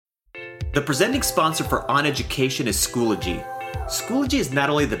The presenting sponsor for On Education is Schoology. Schoology is not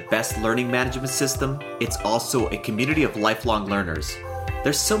only the best learning management system, it's also a community of lifelong learners.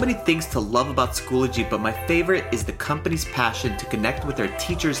 There's so many things to love about Schoology, but my favorite is the company's passion to connect with their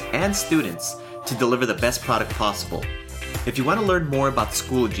teachers and students to deliver the best product possible. If you want to learn more about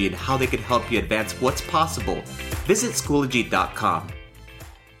Schoology and how they can help you advance what's possible, visit Schoology.com.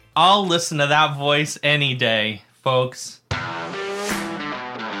 I'll listen to that voice any day, folks.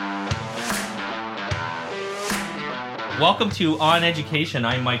 Welcome to On Education.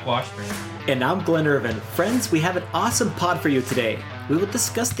 I'm Mike Washburn. And I'm Glenn Irvin. Friends, we have an awesome pod for you today. We will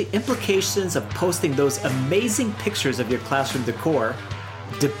discuss the implications of posting those amazing pictures of your classroom decor,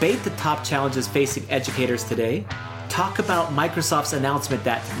 debate the top challenges facing educators today, talk about Microsoft's announcement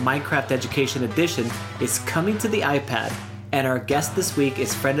that Minecraft Education Edition is coming to the iPad, and our guest this week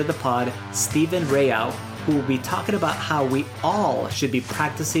is friend of the pod, Stephen Rayau, who will be talking about how we all should be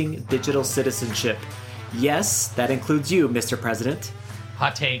practicing digital citizenship. Yes, that includes you, Mr. President.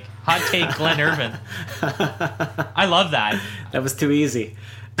 Hot take, Glenn Irvin. I love that. That was too easy.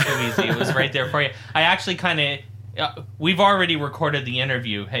 Too easy. It was right there for you. I actually kind of, we've already recorded the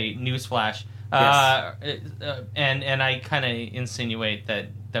interview. Hey, newsflash. Yes. And I kind of insinuate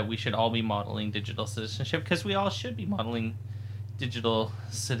that we should all be modeling digital citizenship because we all should be modeling digital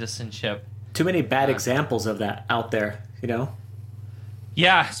citizenship. Too many bad examples of that out there, you know?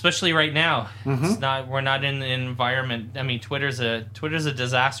 Yeah, especially right now. Mm-hmm. We're not in an environment. I mean, Twitter's a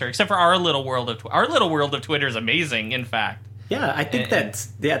disaster. Except for our little world of Twitter. Our little world of Twitter is amazing. In fact. Yeah, I think that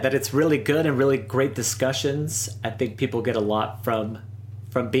it's really good and really great discussions. I think people get a lot from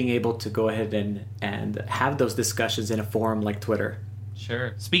being able to go ahead and have those discussions in a forum like Twitter.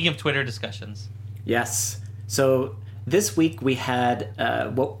 Sure. Speaking of Twitter discussions. Yes. So this week we had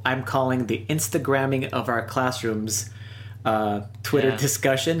what I'm calling the Instagramming of our classrooms Twitter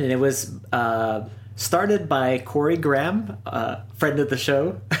discussion, and it was started by Corey Graham, friend of the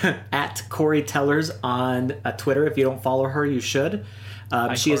show, at Corey Tellers on Twitter. If you don't follow her, you should.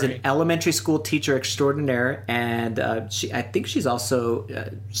 She is an elementary school teacher extraordinaire, and I think she's also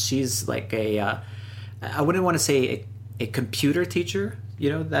she's like I wouldn't want to say a computer teacher, you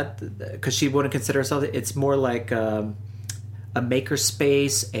know, that because she wouldn't consider herself. It's more like a maker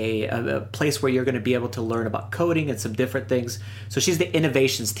space, a place where you're going to be able to learn about coding and some different things. So she's the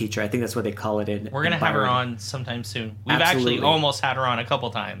innovations teacher. I think that's what they call it in. We're going to have her on sometime soon. We've Absolutely. actually almost had her on a couple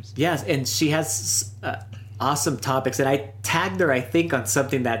times. Yes, and she has awesome topics. And I tagged her, I think, on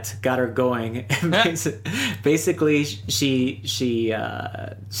something that got her going. Basically, she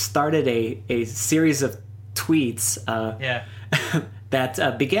started a series of tweets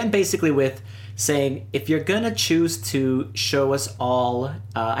that began basically with saying, if you're going to choose to show us all...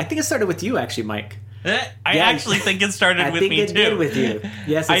 I think it started with you, actually, Mike. I actually think it started with me, too. I think it did with you.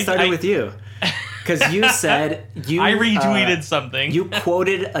 Yes, it started with you. Because you said... I retweeted something. You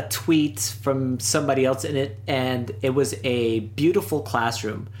quoted a tweet from somebody else in it, and it was a beautiful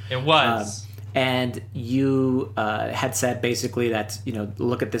classroom. It was. And you had said, basically, that, you know,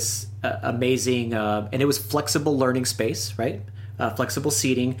 look at this amazing... and it was flexible learning space, right? Flexible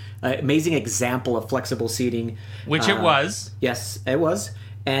seating, amazing example of flexible seating. Which it was. Yes, it was.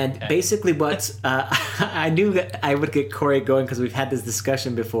 And basically what I knew that I would get Corey going because we've had this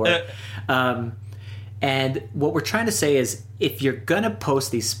discussion before. And what we're trying to say is if you're going to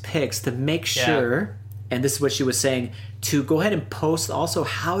post these pics, to make sure, and this is what she was saying, to go ahead and post also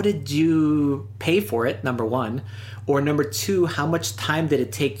how did you pay for it, number one. Or number two, how much time did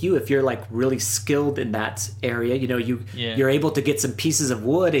it take you if you're like really skilled in that area? You know, you're able to get some pieces of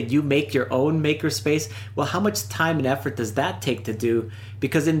wood and you make your own maker space. Well, how much time and effort does that take to do?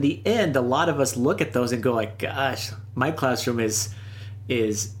 Because in the end, a lot of us look at those and go like, gosh, my classroom is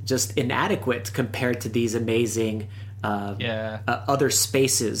just inadequate compared to these amazing other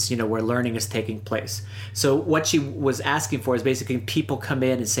spaces, you know, where learning is taking place. So what she was asking for is basically people come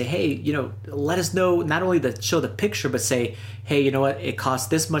in and say, hey, you know, let us know, not only to show the picture, but say, hey, you know what, it cost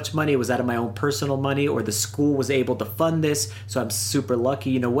this much money. It was out of my own personal money, or the school was able to fund this, so I'm super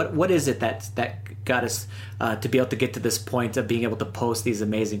lucky. You know, what is it that got us to be able to get to this point of being able to post these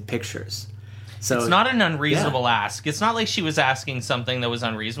amazing pictures? So it's not an unreasonable ask. It's not like she was asking something that was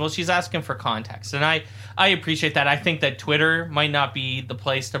unreasonable. She's asking for context. And I appreciate that. I think that Twitter might not be the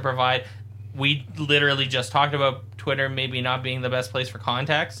place to provide. We literally just talked about Twitter maybe not being the best place for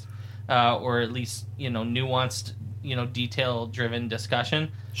context, or at least, you know, nuanced, you know, detail-driven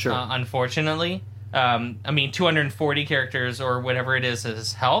discussion. Sure. Unfortunately. I mean, 240 characters or whatever it is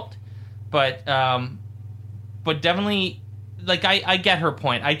has helped. But definitely, like, I get her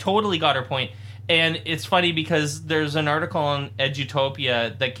point. I totally got her point. And it's funny because there's an article on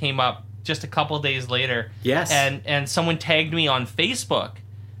Edutopia that came up just a couple days later. Yes. And someone tagged me on Facebook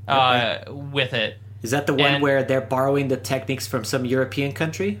with it. Is that the one where they're borrowing the techniques from some European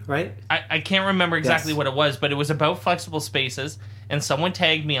country, right? I can't remember exactly what it was, but it was about flexible spaces, and someone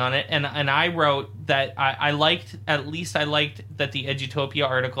tagged me on it, and I wrote that I liked that the Edutopia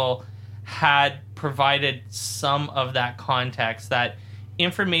article had provided some of that context, that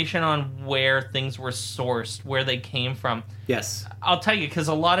information on where things were sourced, where they came from. Yes. I'll tell you, because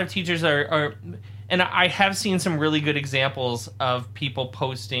a lot of teachers are, and I have seen some really good examples of people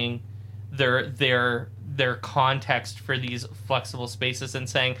posting their context for these flexible spaces and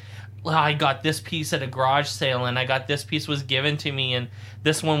saying, well, I got this piece at a garage sale, and I got this piece was given to me, and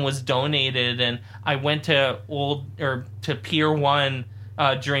this one was donated, and I went to Pier 1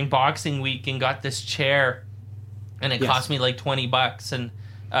 during Boxing Week and got this chair, and it cost me like $20, and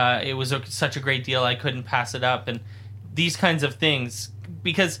it was such a great deal I couldn't pass it up, and these kinds of things.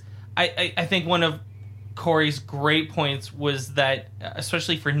 Because I think one of Corey's great points was that,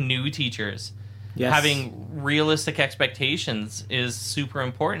 especially for new teachers, having realistic expectations is super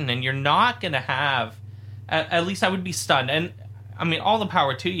important, and you're not going to have, at least I would be stunned, and I mean, all the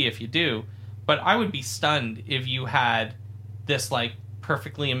power to you if you do, but I would be stunned if you had this like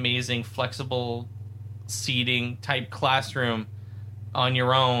perfectly amazing flexible seating type classroom on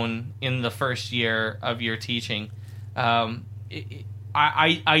your own in the first year of your teaching.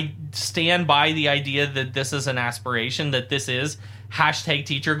 I stand by the idea that this is an aspiration, that this is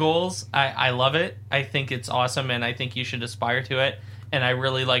 #teacher goals. I love it. I think it's awesome, and I think you should aspire to it. And I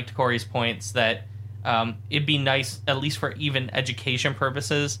really liked Corey's points that it'd be nice, at least for even education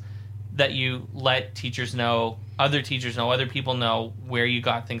purposes, that you let teachers know, other people know where you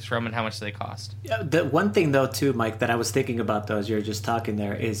got things from and how much they cost. The one thing, though, too, Mike, that I was thinking about, though, as you were just talking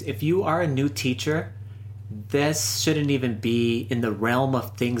there, is if you are a new teacher, this shouldn't even be in the realm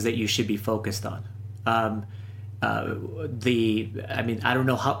of things that you should be focused on. I don't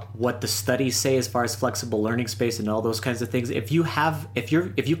know what the studies say as far as flexible learning space and all those kinds of things. If you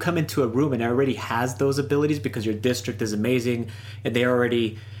come into a room and it already has those abilities because your district is amazing and they're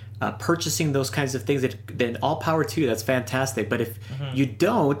already purchasing those kinds of things, then all power to you. That's fantastic. But if you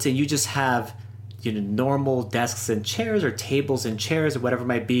don't, and you just have normal desks and chairs, or tables and chairs, or whatever it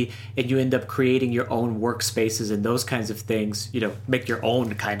might be, and you end up creating your own workspaces and those kinds of things, make your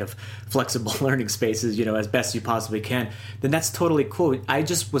own kind of flexible learning spaces, as best you possibly can, then that's totally cool. I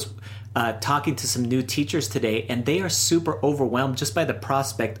just was talking to some new teachers today, and they are super overwhelmed just by the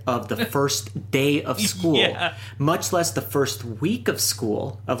prospect of the first day of school, much less the first week of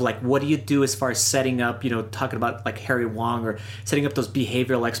school, of like, what do you do as far as setting up, talking about like Harry Wong, or setting up those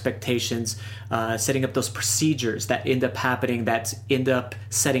behavioral expectations, setting up those procedures that end up happening, that end up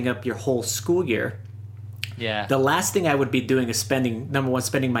setting up your whole school year. Yeah. The last thing I would be doing is spending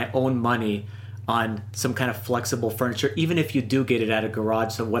my own money on some kind of flexible furniture, even if you do get it at a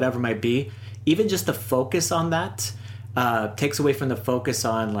garage, so whatever it might be. Even just the focus on that takes away from the focus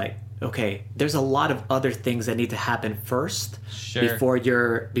on, like, okay, there's a lot of other things that need to happen first before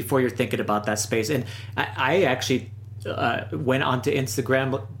you're thinking about that space. And I actually went onto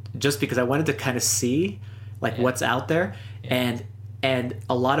Instagram just because I wanted to kind of see what's out there, and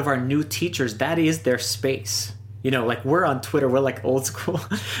a lot of our new teachers, that is their space. Like we're on Twitter, we're like old school,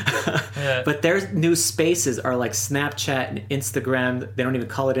 but their new spaces are like Snapchat and Instagram. They don't even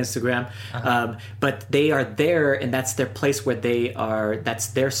call it Instagram, but they are there, and that's their place where they are. That's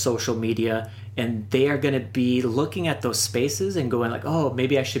their social media, and they are going to be looking at those spaces and going like, oh,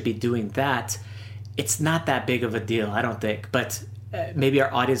 maybe I should be doing that. It's not that big of a deal, I don't think, but maybe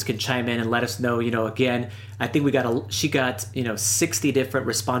our audience can chime in and let us know. Again, I think she got 60 different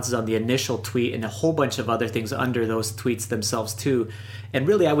responses on the initial tweet, and a whole bunch of other things under those tweets themselves too. And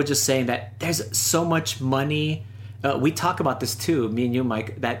really, I was just saying that there's so much money. We talk about this too, me and you,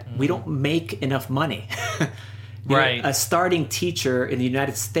 Mike, that we don't make enough money. Right. A starting teacher in the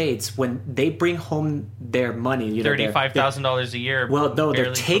United States, when they bring home their money, $35,000 a year. Well, no,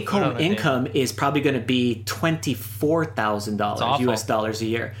 their take-home income is probably going to be $24,000 US dollars a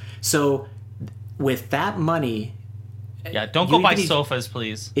year. So, with that money, don't go buy sofas,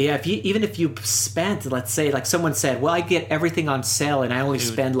 please. Yeah, even if you spent, let's say, like someone said, well, I get everything on sale and I only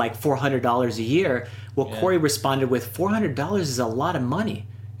spend like $400 a year. Well, Corey responded with $400 is a lot of money.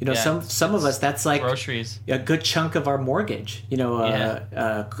 Some of us, that's like groceries, a good chunk of our mortgage,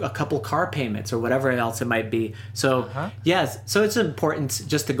 a couple car payments or whatever else it might be. So, so it's important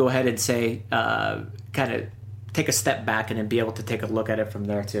just to go ahead and say, kind of take a step back and then be able to take a look at it from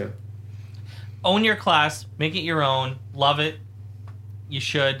there too. Own your class, make it your own, love it. You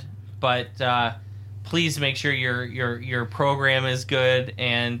should, but please make sure your program is good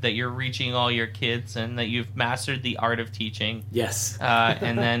and that you're reaching all your kids and that you've mastered the art of teaching. Yes.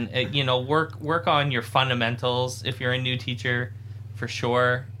 And then work on your fundamentals if you're a new teacher, for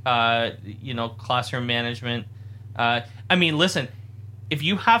sure. Classroom management. Listen, if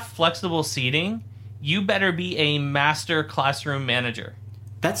you have flexible seating, you better be a master classroom manager.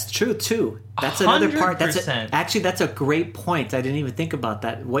 That's true too. That's another part. 100%. That's a great point. I didn't even think about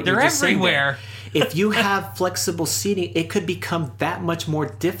that. What They're you're just everywhere. saying there. If you have flexible seating, it could become that much more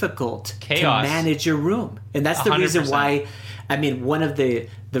difficult Chaos. to manage your room. And that's the 100%. reason why. One of the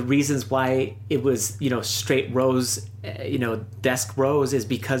reasons why it was straight rows, desk rows, is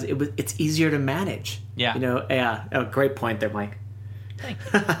because it's easier to manage. Yeah. Great point there, Mike. Thank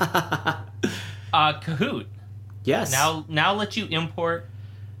you. Kahoot. Yes. Now let you import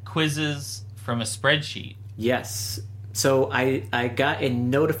quizzes from a spreadsheet. Yes. So I got a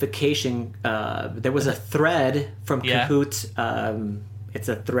notification. There was a thread from Kahoot. It's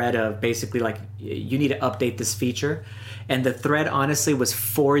a thread of basically like, you need to update this feature. And the thread honestly was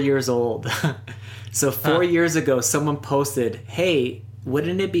 4 years old. So 4 years ago, someone posted, hey,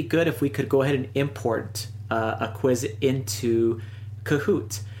 wouldn't it be good if we could go ahead and import a quiz into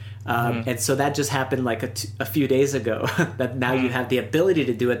Kahoot? And so that just happened like a few days ago. That now you have the ability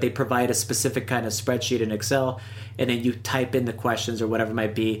to do it. They provide a specific kind of spreadsheet in Excel, and then you type in the questions or whatever it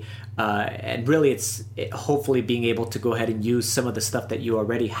might be. And really, it's hopefully being able to go ahead and use some of the stuff that you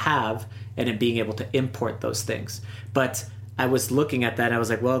already have, and then being able to import those things. But I was looking at that, and I was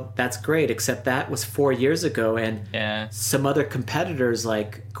like, well, that's great, except that was 4 years ago, and some other competitors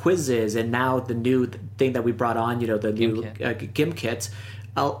like Quizzes, and now the new thing that we brought on, the new Gimkit,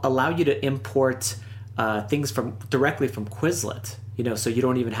 allow you to import things directly from Quizlet. So you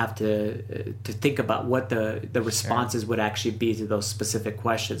don't even have to think about what the responses would actually be to those specific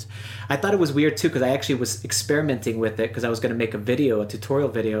questions. I thought it was weird too, because I actually was experimenting with it because I was going to make a tutorial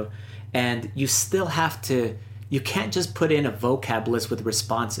video, and you still have to. You can't just put in a vocab list with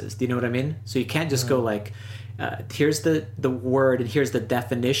responses. Do you know what I mean? So you can't just go like, here's the word and here's the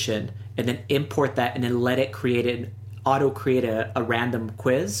definition, and then import that and then let it auto create a random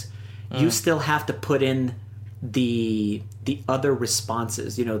quiz. You still have to put in the other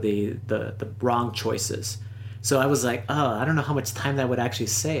responses, the wrong choices. So I was like, I don't know how much time that would actually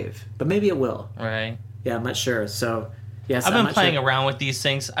save, but maybe it will. Right. Yeah, I'm not sure. So yes, I've been playing around with these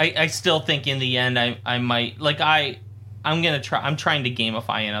things. I still think in the end I might I'm trying to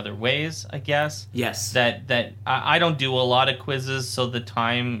gamify in other ways, I guess. Yes. That I don't do a lot of quizzes, so the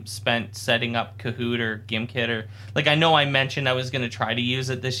time spent setting up Kahoot or Gimkit or I know I mentioned I was going to try to use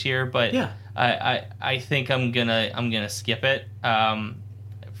it this year, but yeah. I think I'm gonna skip it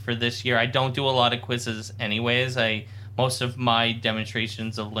for this year. I don't do a lot of quizzes anyways. Most of my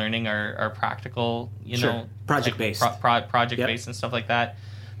demonstrations of learning are practical, project based, project based and stuff like that.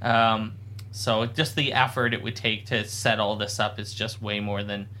 So just the effort it would take to set all this up is just way more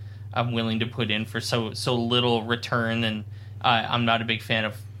than I'm willing to put in for so little return. And I'm not a big fan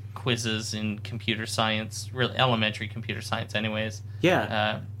of quizzes in computer science, really elementary computer science anyways.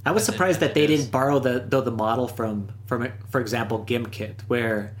 Yeah. I was surprised that they didn't borrow the model from, for example, Gimkit,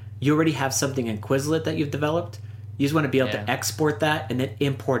 where you already have something in Quizlet that you've developed. You just want to be able to export that and then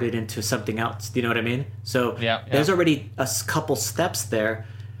import it into something else. Do you know what I mean? So there's already a couple steps there.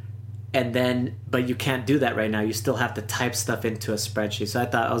 And then, but you can't do that right now. You still have to type stuff into a spreadsheet. So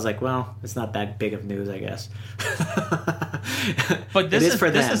I was like, well, it's not that big of news, I guess. But this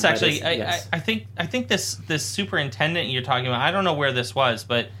is actually, yes. I think this superintendent you're talking about, I don't know where this was,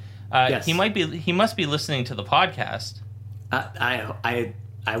 but he must be listening to the podcast.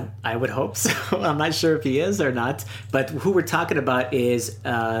 I would hope so. I'm not sure if he is or not. But who we're talking about is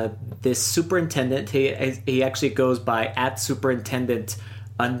this superintendent. He actually goes by @superintendent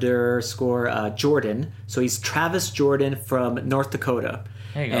 _Jordan. So he's Travis Jordan from North Dakota.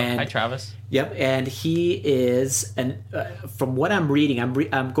 There you go. Hi, Travis. Yep, and he is, and from what I'm reading,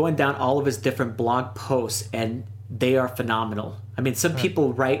 I'm going down all of his different blog posts, and they are phenomenal. I mean, some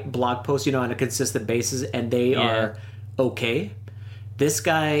people write blog posts, on a consistent basis, and they are okay. This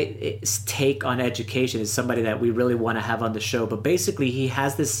guy's take on education is somebody that we really want to have on the show. But basically, he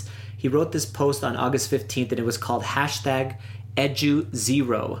wrote this post on August 15th, and it was called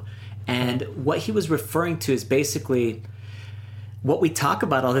 #EduZero. And what he was referring to is basically what we talk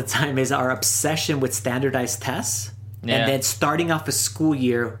about all the time is our obsession with standardized tests. Yeah. And then starting off a school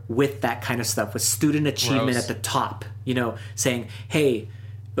year with that kind of stuff, with student achievement at the top, saying, hey,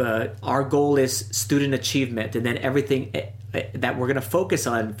 our goal is student achievement, and then everything that we're going to focus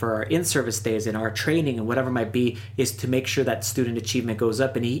on for our in-service days and our training and whatever it might be is to make sure that student achievement goes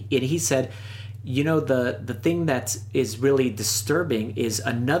up. And he said, the thing that is really disturbing is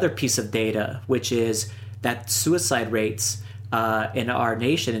another piece of data, which is that suicide rates in our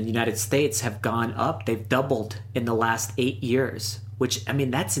nation, in the United States, have gone up. They've doubled in the last 8 years, which, I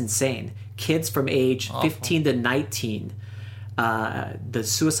mean, that's insane. Kids from age 15 to 19, the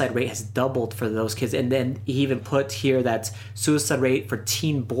suicide rate has doubled for those kids. And then he even put here that suicide rate for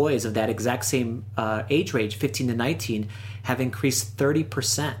teen boys of that exact same age range, 15 to 19, have increased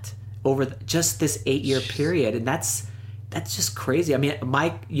 30% over just this 8-year period. And that's just crazy. I mean,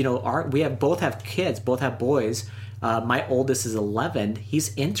 we both have kids, both have boys. My oldest is 11.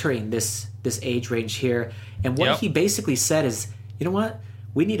 He's entering this age range here. And what he basically said is, you know what?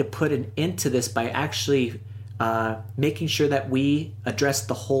 We need to put an end to this by actually making sure that we address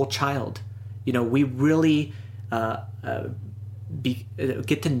the whole child. We really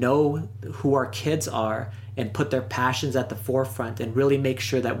get to know who our kids are and put their passions at the forefront and really make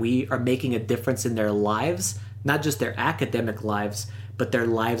sure that we are making a difference in their lives, not just their academic lives, but their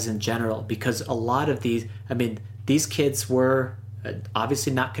lives in general. Because a lot of these kids were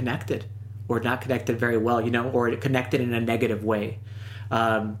obviously not connected, or not connected very well, or connected in a negative way.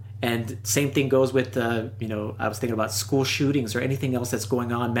 And same thing goes with, I was thinking about school shootings or anything else that's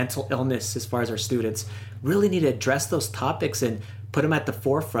going on, mental illness as far as our students. Really need to address those topics and put them at the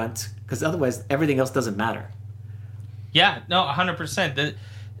forefront, because otherwise everything else doesn't matter. Yeah, no, 100%.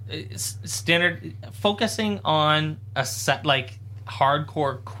 The standard focusing on a set like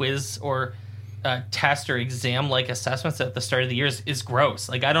hardcore quiz or test or exam like assessments at the start of the year is gross.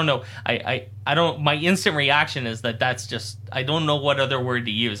 Like, I don't know. I don't. My instant reaction is that's just, I don't know what other word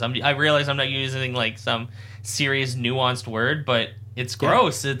to use. I realize I'm not using like some serious nuanced word, but it's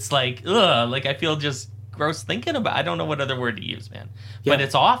gross. Yeah. It's like, ugh. Like, I feel just gross thinking about. I don't know what other word to use, man. Yeah. But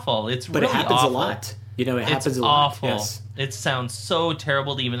it's awful. But really it happens awful. A lot. It happens a lot. Awful. Yes. It sounds so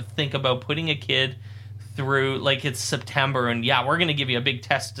terrible to even think about putting a kid through, like, it's September and we're gonna give you a big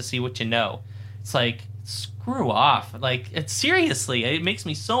test to see what you know. It's like, screw off. Like, it's seriously, it makes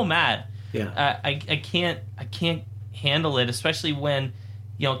me so mad. Yeah. I can't handle it, especially when,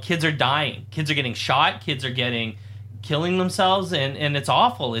 kids are dying. Kids are getting shot. Kids are killing themselves, and it's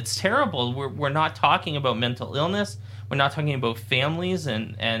awful. It's terrible. We're not talking about mental illness. We're not talking about families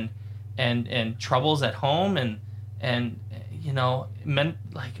and troubles at home and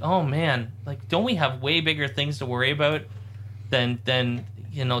like, oh man, like, don't we have way bigger things to worry about than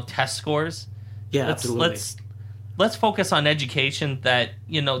test scores? Yeah, absolutely. Let's focus on education that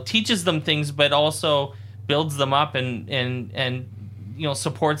teaches them things, but also builds them up and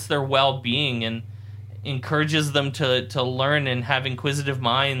supports their well-being and encourages them to learn and have inquisitive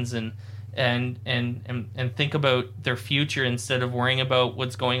minds and think about their future instead of worrying about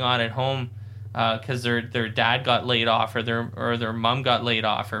what's going on at home because their dad got laid off or their mom got laid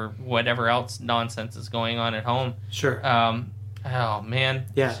off or whatever else nonsense is going on at home. Sure. Oh man.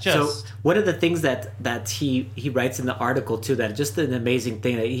 Yeah. So one of the things that he writes in the article too, that just an amazing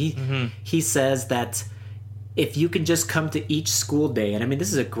thing that he says that if you can just come to each school day, and I mean,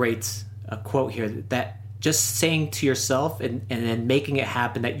 this is a great quote here, that just saying to yourself and then making it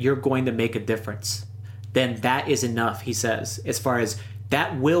happen that you're going to make a difference, then that is enough, he says, as far as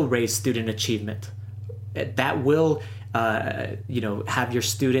that will raise student achievement. That will have your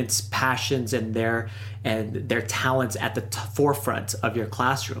students' passions and their talents at the forefront of your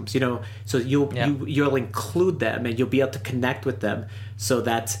classrooms. So you'll include them and you'll be able to connect with them, so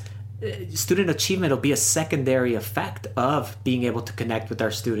that student achievement will be a secondary effect of being able to connect with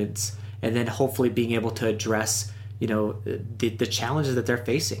our students, and then hopefully being able to address the challenges that they're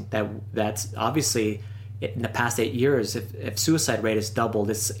facing. That's obviously, in the past 8 years, if suicide rate has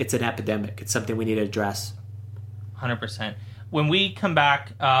doubled, it's an epidemic. It's something we need to address. 100%. When we come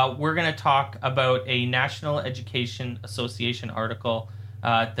back, we're going to talk about a National Education Association article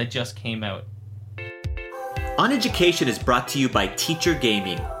that just came out. On Education is brought to you by Teacher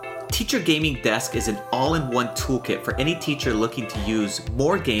Gaming. Teacher Gaming Desk is an all-in-one toolkit for any teacher looking to use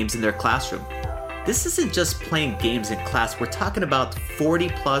more games in their classroom. This isn't just playing games in class. We're talking about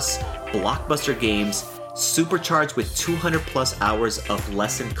 40-plus blockbuster games supercharged with 200-plus hours of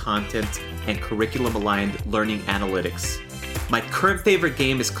lesson content and curriculum-aligned learning analytics. My current favorite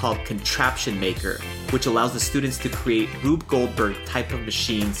game is called Contraption Maker, which allows the students to create Rube Goldberg type of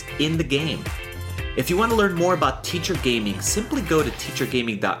machines in the game. If you want to learn more about Teacher Gaming, simply go to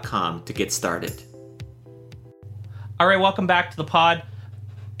teachergaming.com to get started. All right, welcome back to the pod.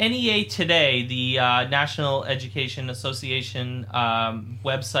 NEA Today, the National Education Association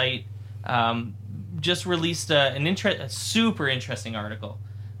website, just released a super interesting article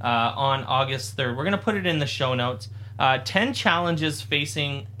on August 3rd. We're going to put it in the show notes. 10 challenges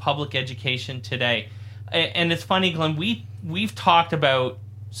facing public education today. And it's funny, Glenn, we've talked about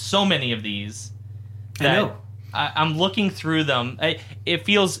so many of these that I know. I'm looking through them. It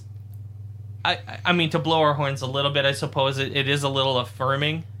feels, I mean, to blow our horns a little bit, I suppose it is a little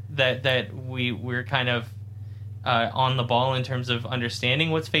affirming that we're kind of on the ball in terms of understanding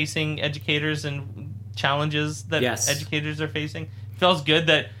what's facing educators and challenges that educators are facing. It feels good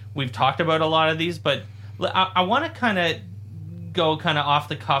that we've talked about a lot of these, but I want to kind of go kind of off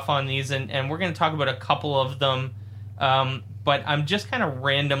the cuff on these, and we're going to talk about a couple of them, but I'm just kind of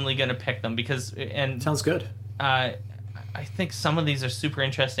randomly going to pick them because... Sounds good. I think some of these are super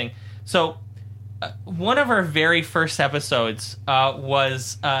interesting. So, one of our very first episodes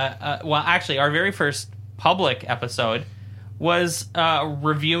was... actually, our very first public episode was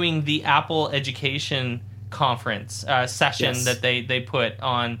reviewing the Apple Education Conference session that they put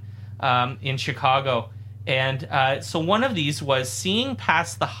on in Chicago. And so one of these was seeing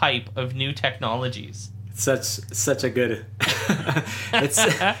past the hype of new technologies. Such a good...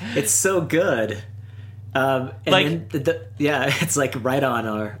 it's so good. And like, then it's like right on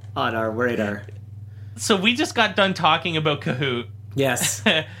our radar. So we just got done talking about Kahoot. Yes.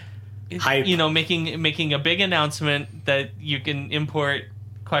 Hype. You know, making a big announcement that you can import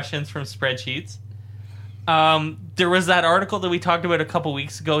questions from spreadsheets. There was that article that we talked about a couple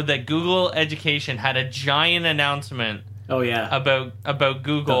weeks ago that Google Education had a giant announcement. Oh yeah, about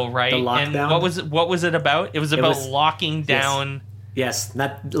Google, right? The lockdown. And what was it about? It was about locking down. Yes,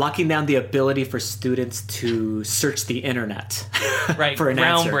 not locking down the ability for students to search the internet. Right, for an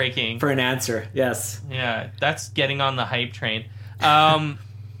groundbreaking. For an answer, yes. Yeah, that's getting on the hype train.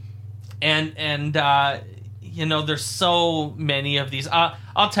 You know, there's so many of these.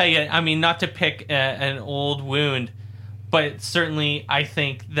 I'll tell you, I mean, not to pick an old wound, but certainly I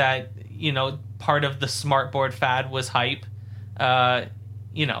think that, you know, part of the smartboard fad was hype.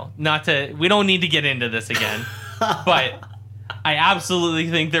 You know, we don't need to get into this again, but I absolutely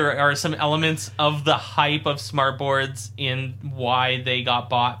think there are some elements of the hype of smartboards in why they got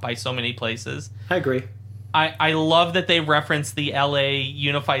bought by so many places. I agree. I love that they referenced the LA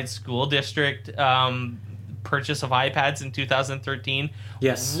Unified School District purchase of iPads in 2013.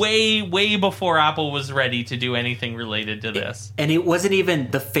 Yes. Way before Apple was ready to do anything related to this. And it wasn't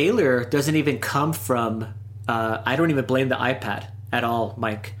even, the failure doesn't even come from, I don't even blame the iPad at all,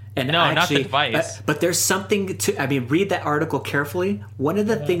 Mike. And no, actually, not the device. But there's something to, I mean, read that article carefully. One of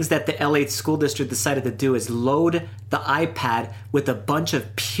the things that the LA School District decided to do is load the iPad with a bunch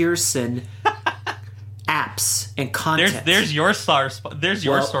of Pearson apps and content. There's your sore spot. There's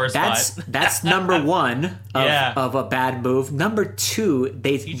your sore spot. That's number one of a bad move. Number two,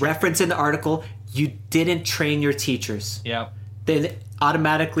 they reference in the article, you didn't train your teachers. Yeah. Then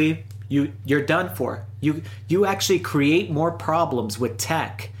automatically you're done for. You actually create more problems with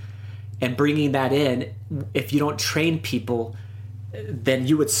tech and bringing that in. If you don't train people, then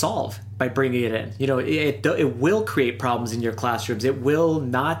you would solve by bringing it in. You know, it will create problems in your classrooms. It will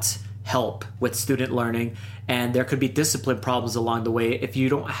not help with student learning, and there could be discipline problems along the way if you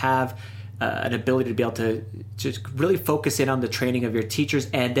don't have an ability to be able to just really focus in on the training of your teachers,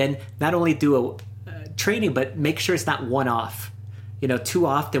 and then not only do a training, but make sure it's not one-off. You know, too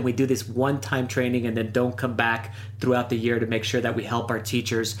often we do this one-time training and then don't come back throughout the year to make sure that we help our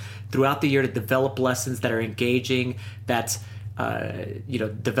teachers throughout the year to develop lessons that are engaging, that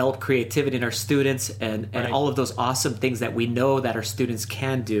develop creativity in our students, and all of those awesome things that we know that our students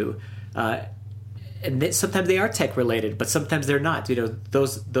can do. And sometimes they are tech related, but sometimes they're not. You know,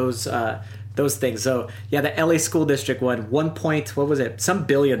 those things. So yeah, the LA School District won some $1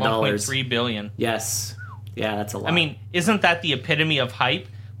 billion. $1.3 billion. Yes. Yeah, that's a lot. I mean, isn't that the epitome of hype?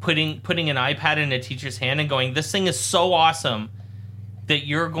 Putting an iPad in a teacher's hand and going, this thing is so awesome that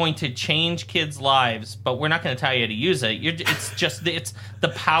you're going to change kids' lives, but we're not going to tell you how to use it. It's the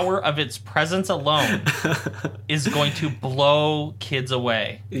power of its presence alone is going to blow kids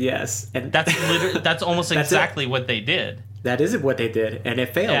away. Yes, and that's almost exactly what they did. That is what they did, and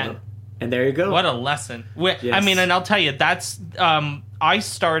it failed them. And there you go. What a lesson. Yes. I mean, and I'll tell you, that's I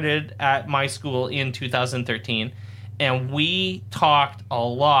started at my school in 2013, and we talked a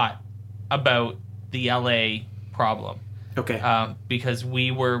lot about the LA problem. Okay. Because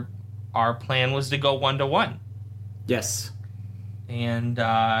our plan was to go 1-to-1. Yes. And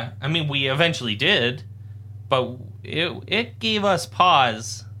I mean, we eventually did, but it gave us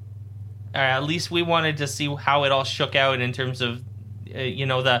pause. At least we wanted to see how it all shook out in terms of,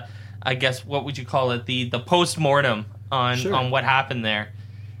 I guess, what would you call it? The post-mortem on what happened there.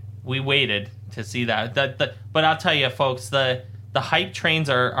 We waited to see that. But I'll tell you, folks, the hype trains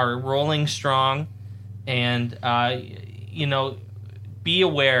are rolling strong. and be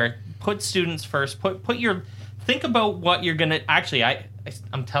aware. Put students first. Think about what you're gonna. Actually,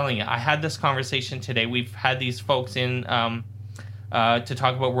 I'm telling you, I had this conversation today. We've had these folks in to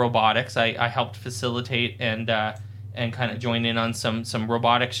talk about robotics. I helped facilitate and kind of join in on some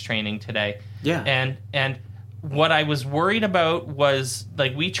robotics training today. Yeah. And what I was worried about was,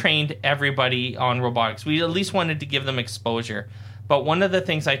 like, we trained everybody on robotics. We at least wanted to give them exposure. But one of the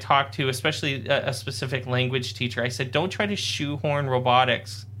things I talked to, especially a specific language teacher, I said, don't try to shoehorn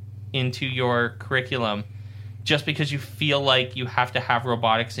robotics into your curriculum just because you feel like you have to have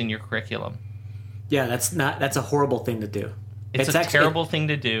robotics in your curriculum. Yeah, that's a horrible thing to do. It's a terrible thing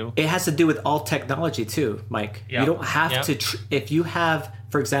to do. It has to do with all technology too, Mike. Yep. You don't have to. If you have,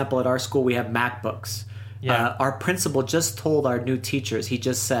 for example, at our school we have MacBooks. Yeah. Our principal just told our new teachers. He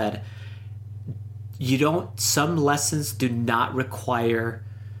just said, some lessons do not require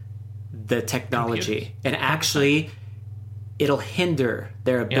the technology, and actually, it'll hinder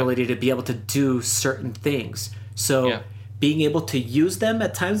their ability to be able to do certain things. So. Being able to use them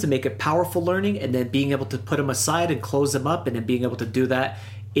at times to make it powerful learning, and then being able to put them aside and close them up, and then being able to do that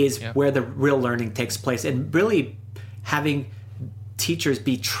is where the real learning takes place. And really having teachers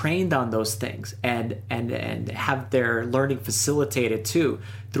be trained on those things and have their learning facilitated too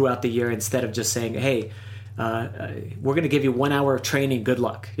throughout the year, instead of just saying, hey, we're going to give you 1 hour of training, good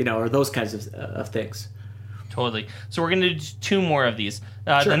luck, or those kinds of things. Totally. So we're going to do 2 more of these.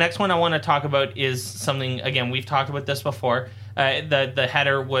 Sure. The next one I want to talk about is something, again, we've talked about this before. The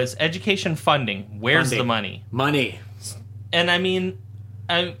header was education funding. Where's the money? Money. And I mean,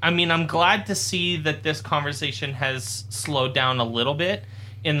 I'm glad to see that this conversation has slowed down a little bit,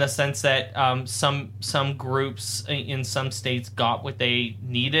 in the sense that some groups in some states got what they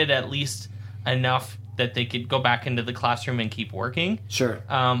needed, at least enough that they could go back into the classroom and keep working. Sure.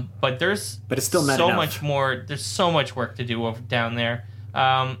 But it's still not enough. Much more. There's so much work to do down there.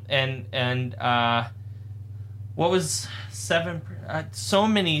 What was 7? So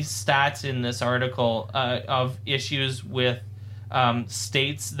many stats in this article of issues with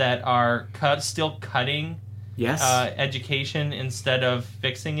states that are still cutting education instead of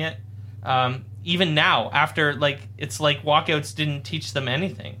fixing it. Even now, after, it's like walkouts didn't teach them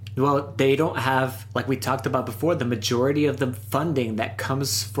anything. Well, they don't have, like we talked about before, the majority of the funding that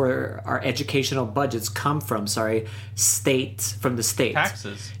comes for our educational budgets come from, from the state.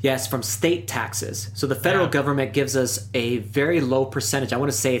 Taxes. Yes, from state taxes. So the federal government gives us a very low percentage. I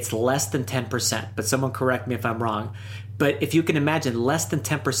want to say it's less than 10%, but someone correct me if I'm wrong. But if you can imagine, less than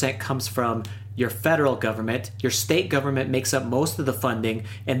 10% comes from your federal government. Your state government makes up most of the funding.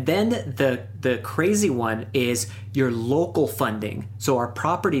 And then the crazy one is your local funding. So our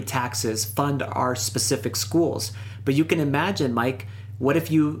property taxes fund our specific schools. But you can imagine, Mike, what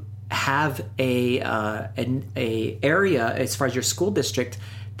if you have an area as far as your school district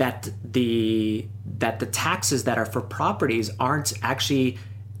that the taxes that are for properties aren't actually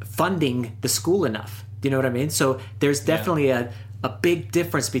funding the school enough? Do you know what I mean? So there's definitely a big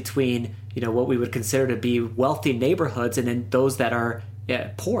difference between what we would consider to be wealthy neighborhoods and then those that are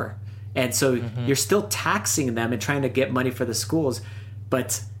poor. And so you're still taxing them and trying to get money for the schools,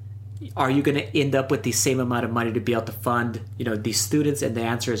 but are you going to end up with the same amount of money to be able to fund these students? And the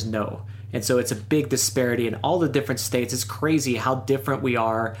answer is no. And so it's a big disparity in all the different states. It's crazy how different we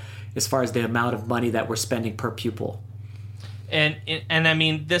are as far as the amount of money that we're spending per pupil. And I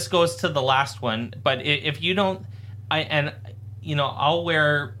mean, this goes to the last one, but if you don't, I'll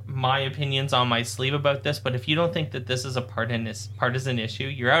wear my opinions on my sleeve about this, but if you don't think that this is a partisan issue,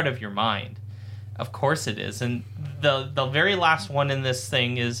 you're out of your mind. Of course it is. And the very last one in this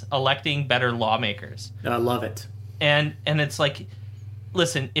thing is electing better lawmakers. I love it. And it's like,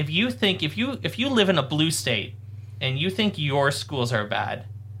 listen, if you live in a blue state and you think your schools are bad,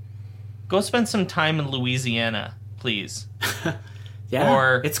 go spend some time in Louisiana, please.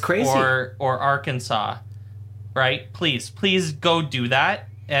 It's crazy. Or Arkansas. Right? Please go do that,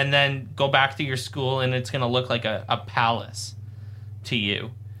 and then go back to your school, and it's going to look like a palace to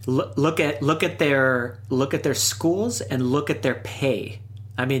you. Look at their schools and look at their pay.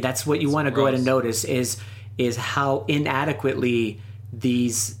 I mean, that's what you want to go ahead and notice is how inadequately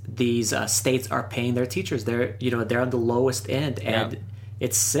these states are paying their teachers. They're on the lowest end, and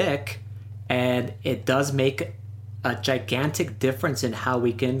it's sick, and it does make a gigantic difference in how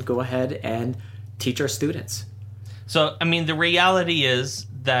we can go ahead and teach our students. So, I mean, the reality is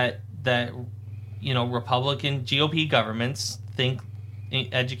that Republican GOP governments think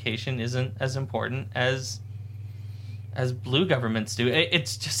education isn't as important as blue governments do.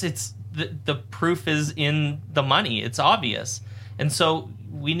 The proof is in the money. It's obvious. And so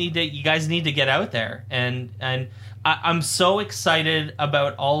you guys need to get out there, and I'm so excited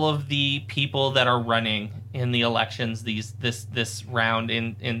about all of the people that are running in the elections this round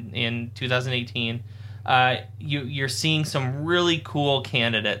in 2018. You're seeing some really cool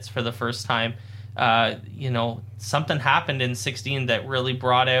candidates for the first time. Something happened in 2016 that really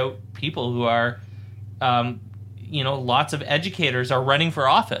brought out people who are, lots of educators are running for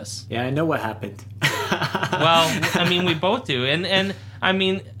office. Yeah, I know what happened. Well, I mean, we both do, and I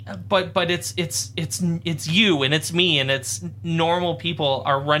mean, but it's you and it's me and it's normal people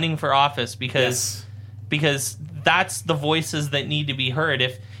are running for office because that's the voices that need to be heard.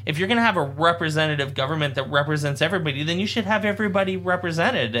 If you're going to have a representative government that represents everybody, then you should have everybody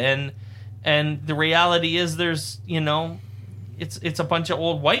represented. And the reality is, there's it's a bunch of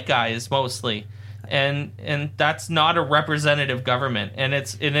old white guys mostly, and that's not a representative government. And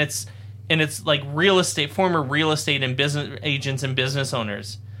it's like former real estate and business agents and business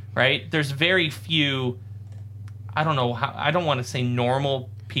owners, right? There's very few. I don't want to say normal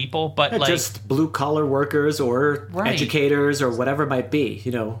people, but just blue collar workers or educators or whatever it might be,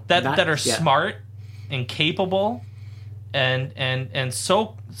 that are smart and capable and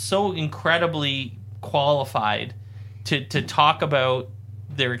so incredibly qualified to talk about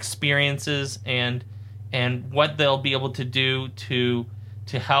their experiences and what they'll be able to do to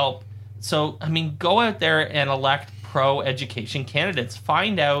help. So, I mean, go out there and elect pro-education candidates.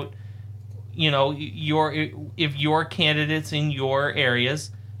 Find out, if your candidates in your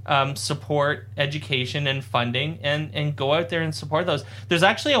areas support education and funding, and go out there and support those. There's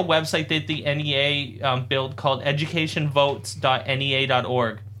actually a website that the NEA built called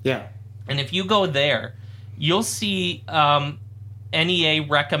educationvotes.nea.org. Yeah. And if you go there, you'll see NEA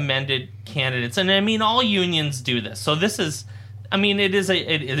recommended candidates. And I mean, all unions do this. So this is, I mean, it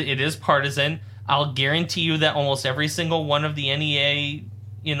is partisan. I'll guarantee you that almost every single one of the NEA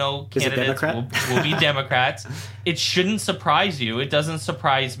candidates will be Democrats. It shouldn't surprise you. It doesn't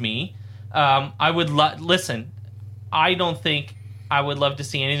surprise me. I would listen. I don't think I would love to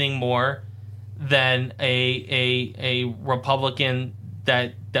see anything more than a Republican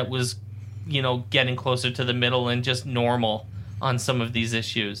that was, getting closer to the middle and just normal on some of these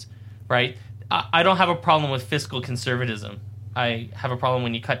issues, right? I don't have a problem with fiscal conservatism. I have a problem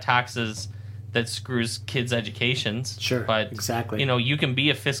when you cut taxes that screws kids' educations. Sure, but exactly. You can be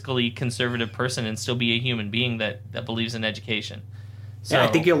a fiscally conservative person and still be a human being that believes in education. So, I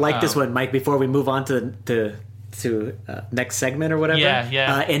think you'll like this one, Mike. Before we move on to next segment or whatever.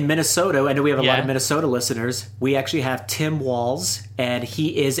 Yeah. In Minnesota, I know we have a lot of Minnesota listeners. We actually have Tim Walz, and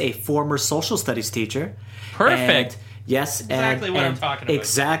he is a former social studies teacher. Perfect. Yes, exactly what I'm talking about.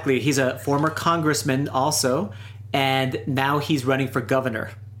 Exactly. He's a former congressman also, and now he's running for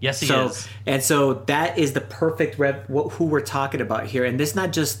governor. Yes, he is. And so that is the perfect who we're talking about here. And this is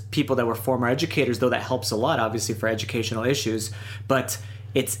not just people that were former educators, though that helps a lot, obviously, for educational issues. But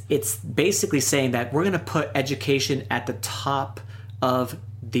it's basically saying that we're going to put education at the top of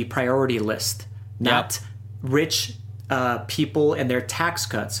the priority list, not rich people and their tax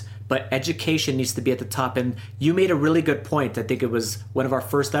cuts. But education needs to be at the top. And you made a really good point. I think it was one of our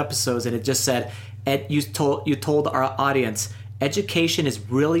first episodes, and it just said, you told our audience, education is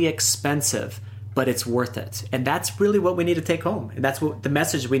really expensive, but it's worth it. And that's really what we need to take home. And that's what the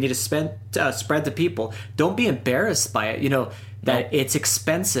message we need to spread to people. Don't be embarrassed by it, that it's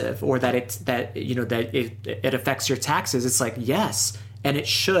expensive or that it affects your taxes. It's like, yes, and it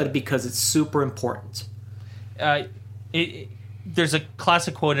should, because it's super important. There's a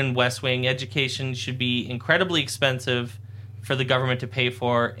classic quote in West Wing: education should be incredibly expensive for the government to pay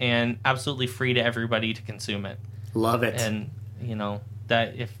for and absolutely free to everybody to consume it. Love it. And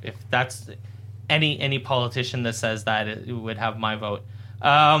that if that's any politician that says that, it would have my vote.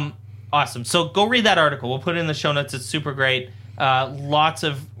 Awesome. So go read that article. We'll put it in the show notes. It's super great. Lots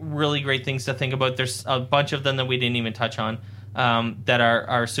of really great things to think about. There's a bunch of them that we didn't even touch on that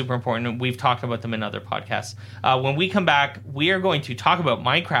are super important. We've talked about them in other podcasts. When we come back, we are going to talk about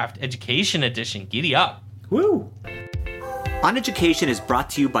Minecraft Education Edition. Giddy up. Woo! On Education is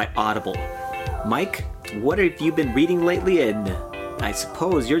brought to you by Audible. Mike, what have you been reading lately? And I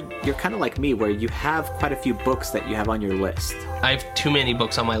suppose you're kind of like me, where you have quite a few books that you have on your list. I have too many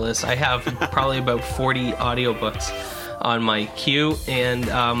books on my list. I have probably about 40 audiobooks on my queue,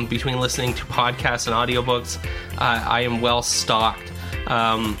 and between listening to podcasts and audiobooks, I am well stocked.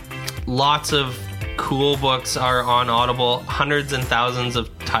 Lots of cool books are on Audible, hundreds and thousands of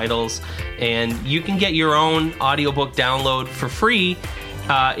titles, and you can get your own audiobook download for free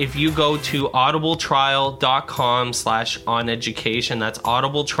if you go to audibletrial.com/oneducation, that's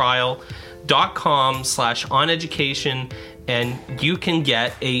audibletrial.com/oneducation, and you can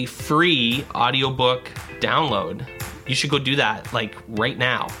get a free audiobook download. You should go do that, like, right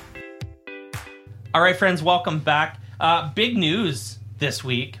now. All right, friends, welcome back. Big news this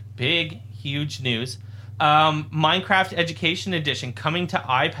week. Big, huge news. Minecraft Education Edition coming to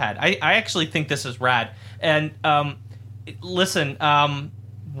iPad. I actually think this is rad. And listen,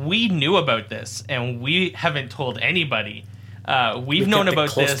 we knew about this, and we haven't told anybody. We've known about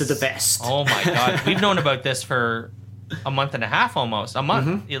close this. to the vest. Oh my God, we've known about this for a month and a half, almost a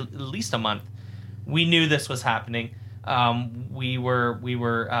month, at least a month. We knew this was happening. We were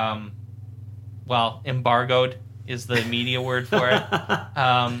embargoed is the media word for it.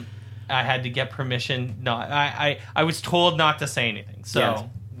 I had to get permission. No, I was told not to say anything, so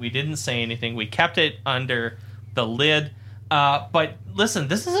we didn't say anything. We kept it under the lid. But listen,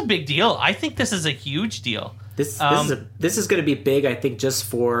 this is a big deal. I think this is a huge deal. This is going to be big, I think, just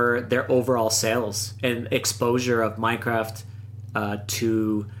for their overall sales and exposure of Minecraft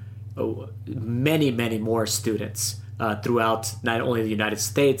to many, many more students throughout not only the United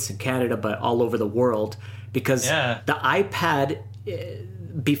States and Canada, but all over the world. Because the iPad,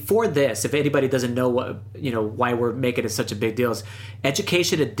 before this, if anybody doesn't know why we're making it such a big deal, is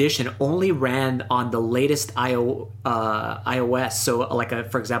Education Edition only ran on the latest iOS. So, like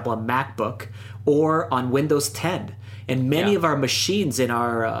for example, a MacBook, or on Windows 10. And many of our machines in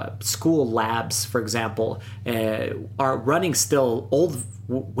our school labs, for example, are running still old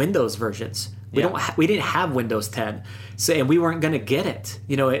Windows versions. We didn't have Windows 10, so, and we weren't going to get it.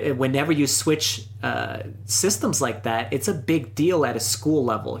 Whenever you switch systems like that, it's a big deal at a school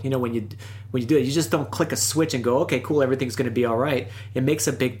level. When you do it, you just don't click a switch and go, okay, cool, everything's going to be all right. It makes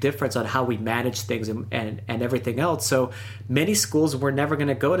a big difference on how we manage things and everything else. So many schools were never going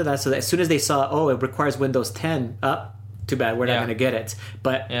to go to that. So as soon as they saw, it requires Windows 10, too bad, we're not going to get it.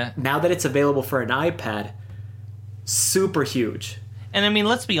 But now that it's available for an iPad, super huge. And I mean,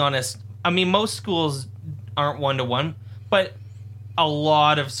 let's be honest. I mean, most schools aren't one-to-one, but a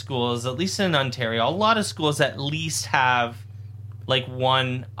lot of schools, at least in Ontario, a lot of schools at least have like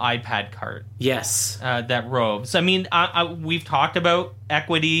one iPad cart. Yes. That robes. I mean, we've talked about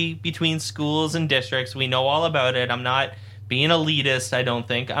equity between schools and districts. We know all about it. I'm not being elitist, I don't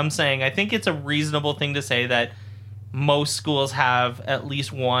think. I'm saying I think it's a reasonable thing to say that most schools have at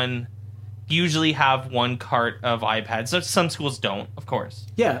least one, usually have one cart of iPads. So some schools don't, of course.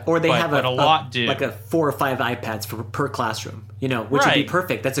 Yeah, or they have a lot do. Like 4 or 5 iPads per classroom, which would be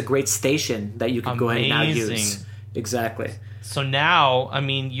perfect. That's a great station that you can go ahead and now use. Exactly. So now, I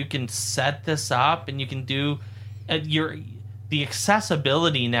mean, you can set this up and you can do the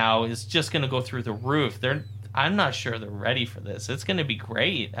accessibility now is just going to go through the roof. I'm not sure they're ready for this. It's going to be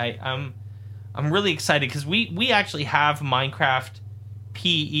great. I'm really excited because we actually have Minecraft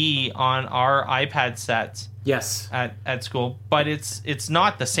PE on our iPad sets. Yes. At school, but it's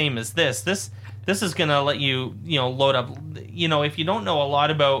not the same as this. This is going to let you load up. If you don't know a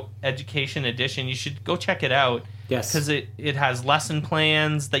lot about Education Edition, you should go check it out. Yes. Because it has lesson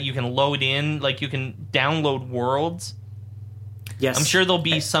plans that you can load in, like you can download worlds. Yes. I'm sure there'll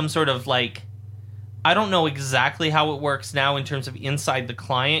be some sort of I don't know exactly how it works now in terms of inside the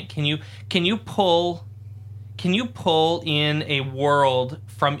client. Can you pull in a world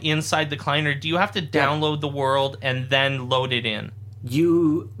from inside the client, or do you have to download the world and then load it in?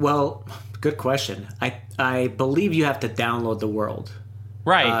 Good question. I believe you have to download the world.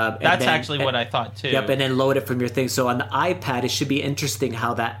 Right. That's actually what I thought too. Yep, and then load it from your thing. So on the iPad, it should be interesting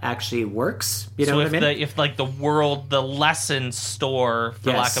how that actually works. You know what I mean? If the world, the lesson store,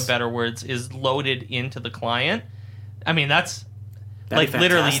 for lack of better words, is loaded into the client, I mean that'd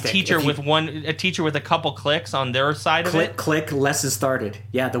literally a teacher with a couple clicks on their side of it. Click, lesson started.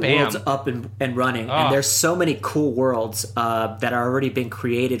 Yeah, the world's up and running. And there's so many cool worlds that are already being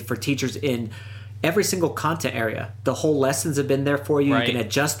created for teachers in every single content area. The whole lessons have been there for you. Right. You can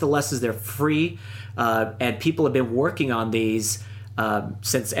adjust the lessons. They're free. And people have been working on these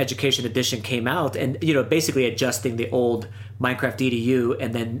since Education Edition came out, and basically adjusting the old Minecraft EDU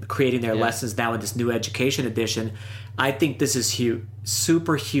and then creating their lessons now in this new Education Edition. I think this is huge,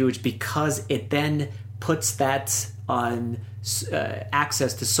 super huge, because it then puts that on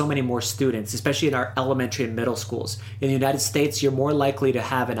access to so many more students, especially in our elementary and middle schools. In the United States, you're more likely to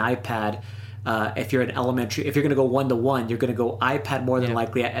have an iPad. If you're in elementary, if you're going to go 1-to-1, you're going to go iPad more than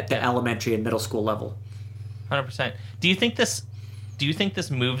likely at the elementary and middle school level. 100%. Do you think this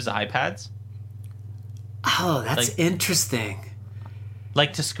moves iPads? Oh, that's interesting.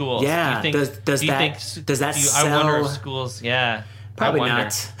 To schools? Yeah. Do you think, does that sell? I wonder if schools. Yeah. Probably wonder.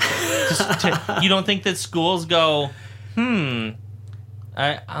 not. You don't think that schools go, I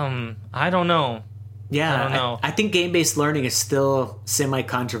don't know. Yeah, I don't know. I think game-based learning is still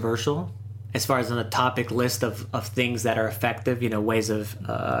semi-controversial as far as on the topic list of things that are effective, ways of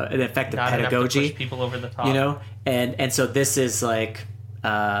an effective Not enough to pedagogy. push people over the top. And so this is like,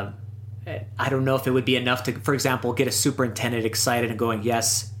 I don't know if it would be enough to, for example, get a superintendent excited and going,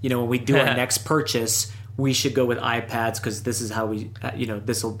 yes, when we do our next purchase, we should go with iPads because this is how we,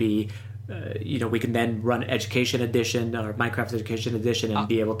 this will be, we can then run Education Edition or Minecraft Education Edition and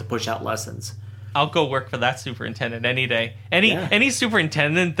be able to push out lessons. I'll go work for that superintendent any day. Any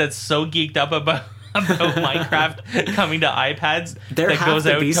superintendent that's so geeked up about Minecraft coming to iPads that goes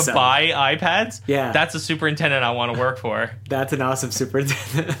out to buy iPads, that's a superintendent I want to work for. That's an awesome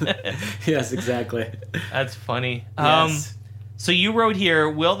superintendent. Yes, exactly. That's funny. Yes. So you wrote here,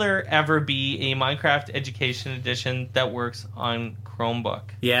 will there ever be a Minecraft Education Edition that works on Chromebook?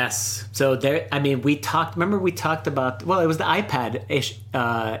 Yes. So we talked about, it was the iPad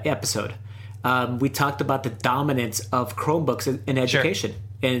episode. We talked about the dominance of Chromebooks in education.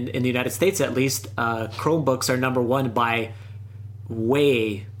 Sure. In the United States, at least, Chromebooks are number one by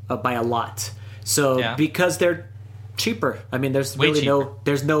a lot. So because they're cheaper. I mean, there's really no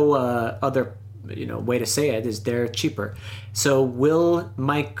other way to say it is they're cheaper. So will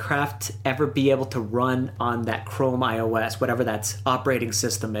Minecraft ever be able to run on that Chrome iOS, whatever that operating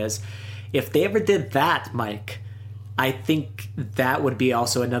system is? If they ever did that, Mike, I think that would be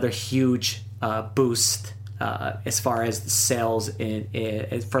also another huge boost as far as sales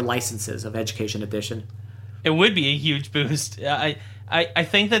for licenses of Education Edition. It would be a huge boost. I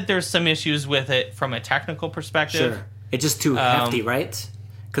think that there's some issues with it from a technical perspective. Sure. It's just too hefty, right?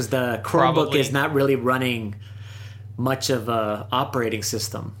 Because the Chromebook is not really running much of a operating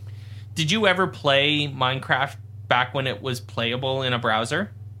system. Did you ever play Minecraft back when it was playable in a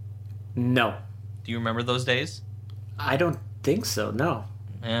browser? No. Do you remember those days? I don't think so, no.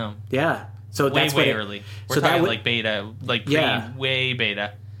 Yeah. So that's way early. We're talking like beta, like way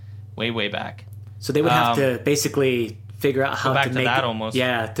beta, way back. So they would have to basically figure out how to make that it, almost.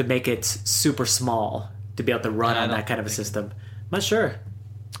 to make it super small to be able to run on that kind of a system. I'm not sure.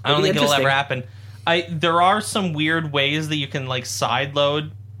 I don't think it'll ever happen. There are some weird ways that you can like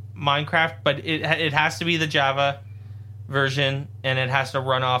sideload Minecraft, but it has to be the Java version, and it has to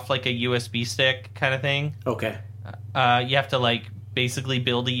run off like a USB stick kind of thing. Okay. You have to like basically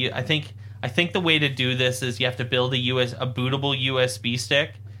build I think the way to do this is you have to build a bootable USB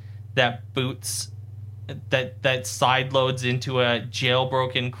stick that boots that sideloads into a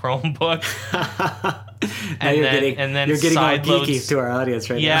jailbroken Chromebook. You're getting all geeky to our audience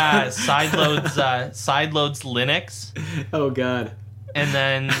right now. Yeah, sideloads Linux. Oh God. And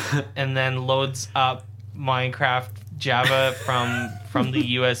then loads up Minecraft Java from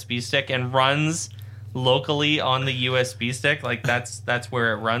the USB stick and runs locally on the USB stick. Like that's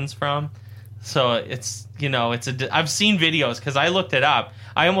where it runs from. So it's I've seen videos because I looked it up.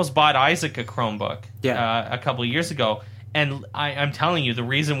 I almost bought Isaac a Chromebook a couple of years ago, and I'm telling you the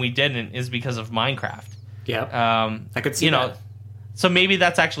reason we didn't is because of Minecraft. Yeah, I could see that. So maybe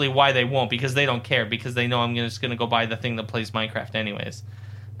that's actually why they won't, because they don't care, because they know I'm just going to go buy the thing that plays Minecraft anyways.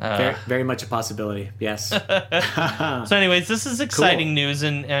 Very, very much a possibility, yes. So anyways, this is exciting news,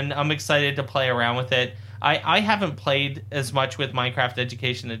 and I'm excited to play around with it. I haven't played as much with Minecraft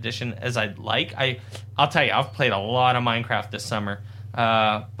Education Edition as I'd like. I'll tell you, I've played a lot of Minecraft this summer,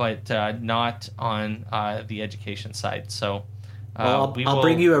 but not on the education side. So I'll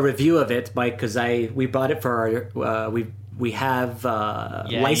bring you a review of it, Mike, because we bought it for our we have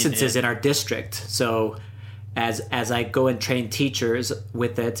licenses in our district. So as I go and train teachers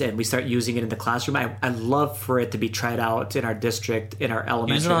with it and we start using it in the classroom, I'd love for it to be tried out in our district, in our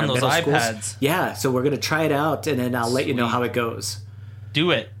elementary and our middle schools. Yeah, so we're going to try it out, and then I'll let you know how it goes.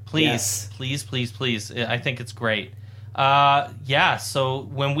 Do it. Please. Yes. Please. I think it's great. So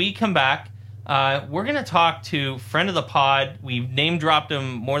when we come back, we're going to talk to friend of the pod. We've name dropped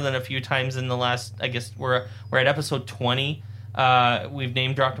him more than a few times in the last, I guess we're at episode 20. We've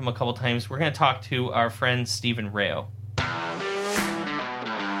name dropped him a couple times. We're going to talk to our friend Stephen Rayo.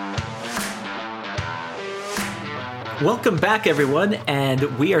 Welcome back, everyone,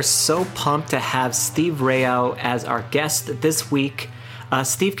 and we are so pumped to have Steve Rayo as our guest this week.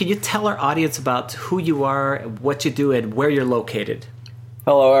 Steve, can you tell our audience about who you are, what you do, and where you're located?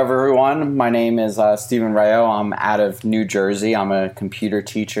 Hello, everyone. My name is Stephen Rayo. I'm out of New Jersey. I'm a computer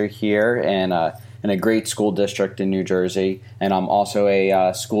teacher here in a great school district in New Jersey, and I'm also a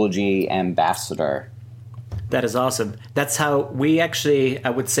Schoology ambassador. That is awesome. That's how we actually, I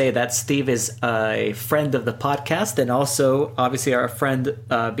would say that Steve is a friend of the podcast and also obviously our friend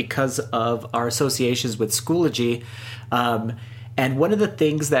because of our associations with Schoology. And one of the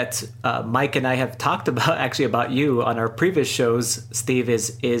things that Mike and I have talked about, actually about you on our previous shows, Steve,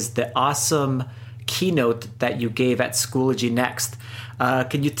 is the awesome keynote that you gave at Schoology Next.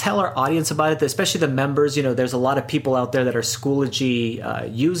 Can you tell our audience about it, especially the members? There's a lot of people out there that are Schoology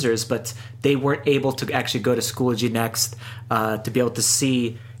users, but they weren't able to actually go to Schoology Next to be able to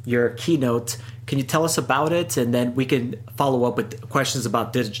see your keynote. Can you tell us about it? And then we can follow up with questions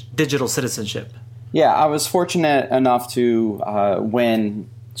about digital citizenship. Yeah, I was fortunate enough to win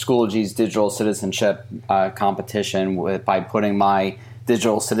Schoology's digital citizenship competition by putting my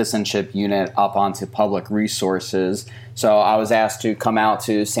digital citizenship unit up onto public resources. So I was asked to come out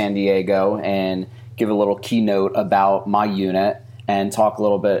to San Diego and give a little keynote about my unit and talk a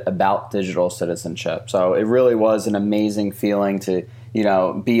little bit about digital citizenship. So it really was an amazing feeling to,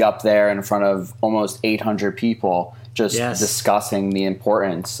 be up there in front of almost 800 people just discussing the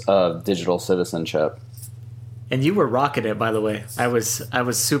importance of digital citizenship. And you were rocking it, by the way. I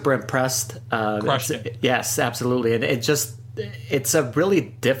was super impressed. Crushed it. Yes, absolutely. And it's a really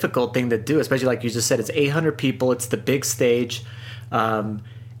difficult thing to do, especially like you just said, it's 800 people, it's the big stage, and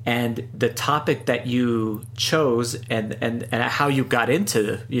the topic that you chose and how you got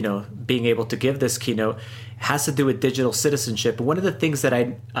into being able to give this keynote has to do with digital citizenship. One of the things that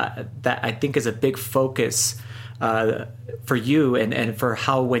I think is a big focus for you and for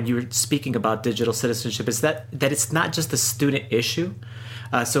how when you're speaking about digital citizenship is that it's not just a student issue.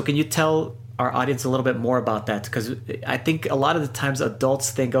 So can you tell our audience a little bit more about that? Because I think a lot of the times adults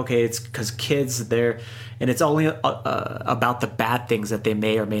think, okay, it's because kids there, and it's only about the bad things that they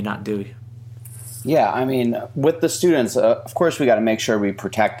may or may not do. Yeah, I mean, with the students, of course, we got to make sure we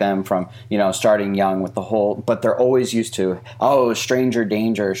protect them from, starting young with the whole, but they're always used to, stranger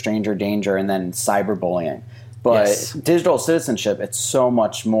danger, and then cyberbullying. But digital citizenship, it's so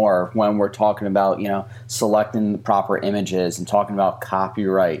much more when we're talking about, selecting the proper images and talking about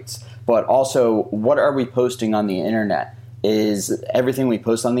copyrights. But also, what are we posting on the internet? Is everything we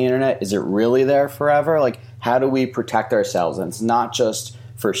post on the internet, is it really there forever? Like, how do we protect ourselves? And it's not just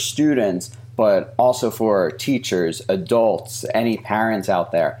for students, but also for teachers, adults, any parents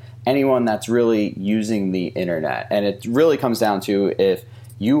out there, anyone that's really using the internet. And it really comes down to if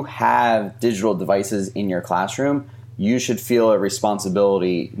you have digital devices in your classroom, you should feel a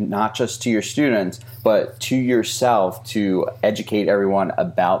responsibility not just to your students, but to yourself to educate everyone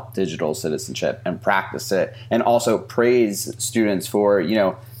about digital citizenship and practice it, and also praise students for,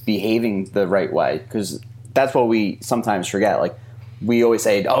 behaving the right way, because that's what we sometimes forget. Like, we always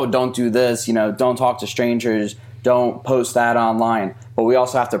say, don't do this, don't talk to strangers, don't post that online. But we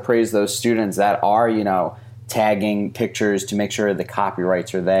also have to praise those students that are, tagging pictures to make sure the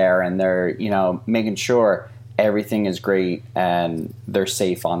copyrights are there and they're, making sure everything is great and they're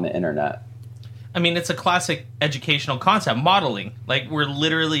safe on the internet. I mean, it's a classic educational concept, modeling. Like, we're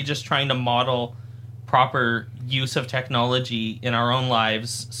literally just trying to model proper use of technology in our own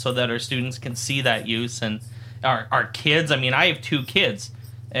lives so that our students can see that use. And our kids, I mean, I have 2 kids,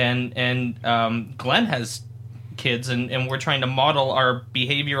 and Glenn has kids, and we're trying to model our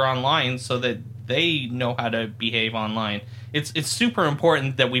behavior online so that they know how to behave online. It's super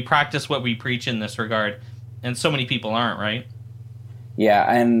important that we practice what we preach in this regard, and so many people aren't, right?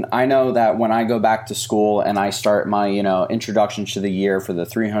 Yeah, and I know that when I go back to school and I start my, introduction to the year for the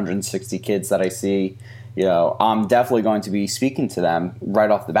 360 kids that I see, I'm definitely going to be speaking to them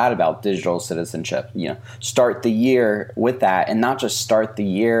right off the bat about digital citizenship. Start the year with that, and not just start the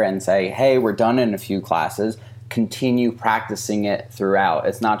year and say, hey, we're done in a few classes. Continue practicing it throughout.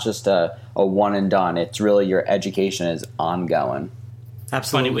 It's not just a one and done. It's really your education is ongoing.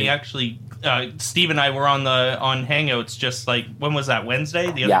 Absolutely. Funny, we actually, Steve and I were on Hangouts just like, when was that,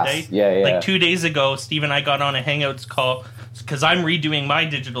 Wednesday, the other day? Yeah. Like 2 days ago, Steve and I got on a Hangouts call because I'm redoing my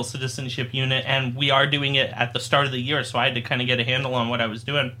digital citizenship unit, and we are doing it at the start of the year, so I had to kind of get a handle on what I was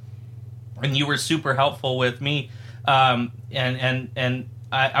doing. And you were super helpful with me, and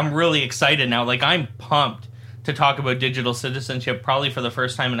I'm really excited now. Like, I'm pumped to talk about digital citizenship, probably for the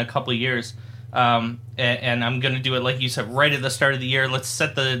first time in a couple of years. And I'm going to do it, like you said, right at the start of the year. Let's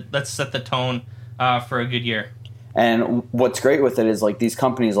set the tone for a good year. And what's great with it is, like, these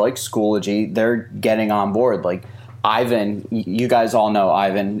companies like Schoology, they're getting on board. Like, Ivan, you guys all know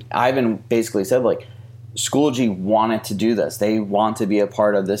Ivan. Ivan basically said, like, Schoology wanted to do this. They want to be a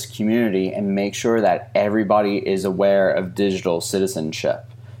part of this community and make sure that everybody is aware of digital citizenship.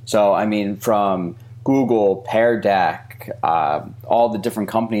 So, I mean, from Google, Pear Deck, all the different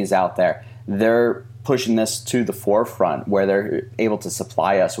companies out there, they're pushing this to the forefront where they're able to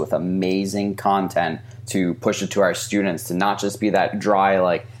supply us with amazing content to push it to our students, to not just be that dry,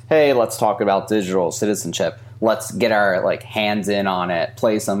 like, hey, let's talk about digital citizenship. Let's get our like hands in on it,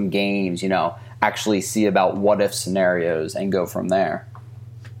 play some games, actually see about what if scenarios and go from there.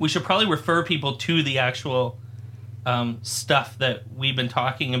 We should probably refer people to the actual stuff that we've been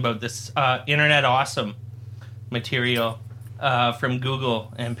talking about, this Internet Awesome material from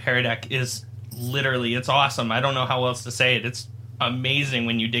Google and Pear Deck is literally, it's awesome. I don't know how else to say it. It's amazing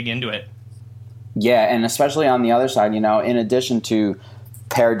when you dig into it. Yeah, and especially on the other side, in addition to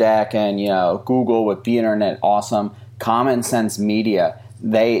Pear Deck and, Google with Be Internet Awesome, Common Sense Media,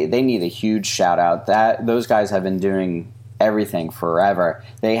 they need a huge shout out. Those guys have been doing everything forever.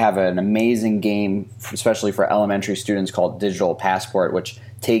 They have an amazing game, especially for elementary students, called Digital Passport, which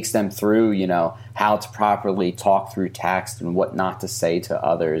takes them through, how to properly talk through text and what not to say to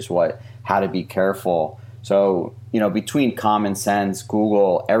others, how to be careful. So, between Common Sense,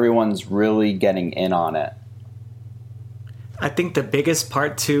 Google, everyone's really getting in on it. I think the biggest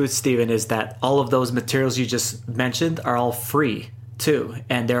part too, Stephen, is that all of those materials you just mentioned are all free too,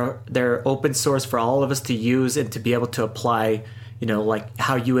 and they're open source for all of us to use and to be able to apply. Like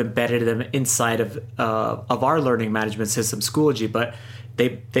how you embedded them inside of our learning management system, Schoology, but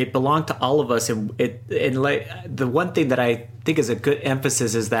they belong to all of us. And like the one thing that I think is a good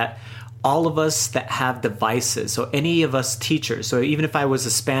emphasis is that all of us that have devices, so any of us teachers, so even if I was a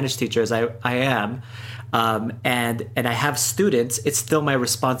Spanish teacher, as I am, and I have students, it's still my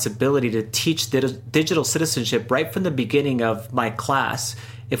responsibility to teach digital citizenship right from the beginning of my class.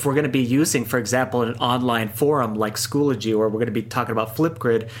 If we're going to be using, for example, an online forum like Schoology, or we're going to be talking about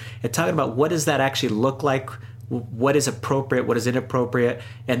Flipgrid and talking about what does that actually look like, what is appropriate, what is inappropriate,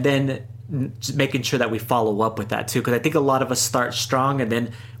 and then making sure that we follow up with that too. Because I think a lot of us start strong and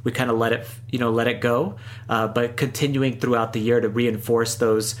then we kind of let it go. But continuing throughout the year to reinforce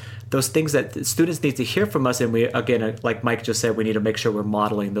those things that students need to hear from us, and we, again, like Mike just said, we need to make sure we're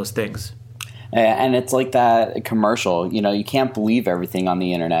modeling those things. And it's like that commercial, you can't believe everything on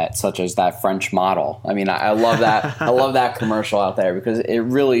the internet, such as that French model. I mean, I love that. I love that commercial out there because it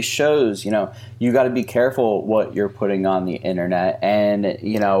really shows, you got to be careful what you're putting on the internet, and,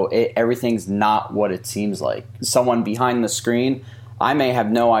 everything's not what it seems like. Someone behind the screen, I may have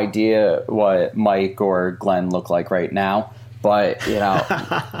no idea what Mike or Glenn look like right now, but,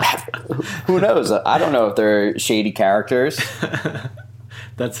 who knows? I don't know if they're shady characters.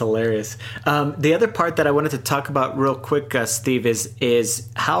 That's hilarious. The other part that I wanted to talk about real quick, Steve, is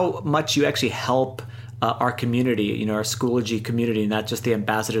how much you actually help our community, our Schoology community, not just the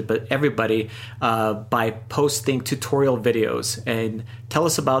ambassadors, but everybody, by posting tutorial videos. And tell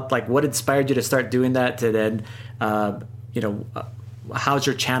us about what inspired you to start doing that, and then, how's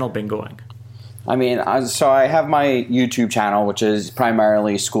your channel been going? I mean, so I have my YouTube channel, which is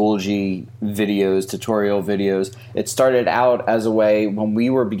primarily Schoology videos, tutorial videos. It started out as a way when we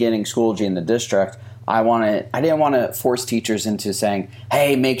were beginning Schoology in the district. I didn't want to force teachers into saying,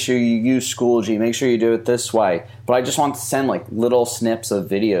 hey, make sure you use Schoology, make sure you do it this way. But I just want to send little snips of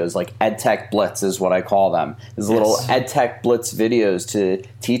videos, like EdTech Blitz is what I call them. These little EdTech Blitz videos to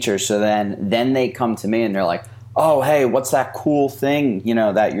teachers. So then they come to me and they're like, oh, hey, what's that cool thing,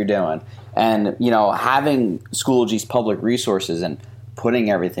 that you're doing? And, having Schoology's public resources and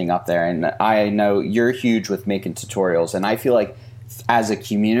putting everything up there. And I know you're huge with making tutorials. And I feel like as a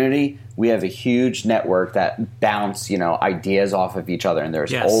community, we have a huge network that bounce, ideas off of each other. And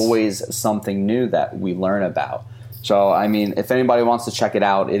there's always something new that we learn about. So, I mean, if anybody wants to check it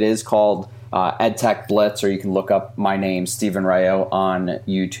out, it is called EdTech Blitz, or you can look up my name, Stephen Rayo, on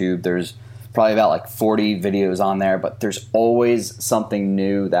YouTube. There's probably about 40 videos on there, but there's always something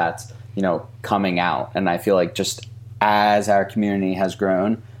new that's coming out. And I feel like just as our community has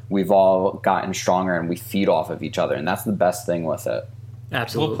grown, we've all gotten stronger and we feed off of each other. And that's the best thing with it.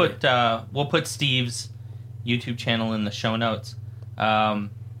 Absolutely. We'll put Steve's YouTube channel in the show notes,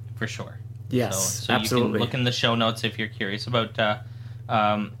 for sure. Yes, so absolutely. You can look in the show notes if you're curious about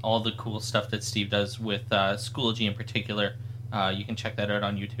all the cool stuff that Steve does with Schoology in particular. You can check that out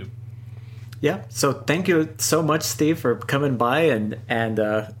on YouTube. Yeah, so thank you so much, Steve, for coming by,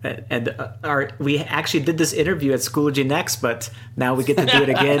 we actually did this interview at Schoology Next, but now we get to do it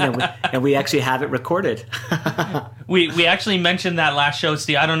again, and we actually have it recorded. We actually mentioned that last show,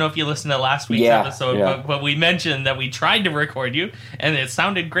 Steve. I don't know if you listened to last week's episode, but we mentioned that we tried to record you, and it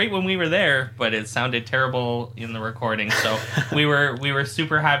sounded great when we were there, but it sounded terrible in the recording. So we were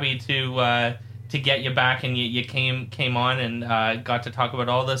super happy to get you back, and you came on and got to talk about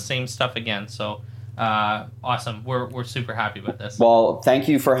all the same stuff again. So Awesome. We're super happy about this. Well, thank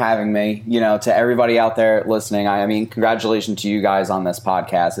you for having me. To everybody out there listening, I mean, congratulations to you guys on this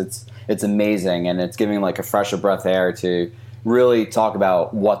podcast. It's amazing, and it's giving like a fresh breath of air to really talk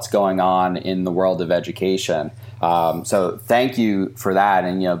about what's going on in the world of education. So thank you for that,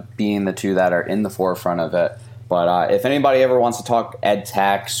 and being the two that are in the forefront of it. But if anybody ever wants to talk ed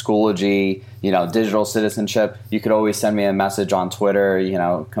tech, Schoology, digital citizenship, you could always send me a message on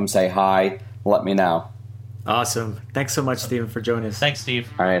Twitter. Come say hi. Let me know. Awesome. Thanks so much, Stephen, for joining us. Thanks,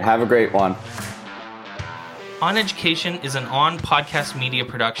 Steve. All right. Have a great one. On Education is an On Podcast media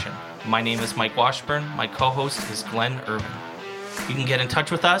production. My name is Mike Washburn. My co-host is Glenn Irvin. You can get in touch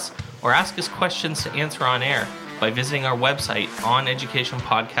with us or ask us questions to answer on air by visiting our website,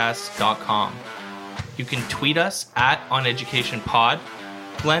 oneducationpodcast.com. You can tweet us at OnEducationPod.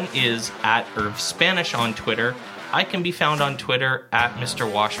 Glenn is at Irv Spanish on Twitter. I can be found on Twitter at Mr.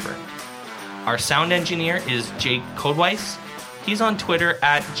 Washburn. Our sound engineer is Jake Codeweiss. He's on Twitter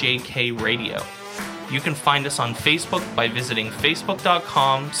at JK Radio. You can find us on Facebook by visiting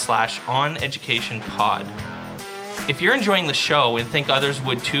facebook.com/OnEducationPod. If you're enjoying the show and think others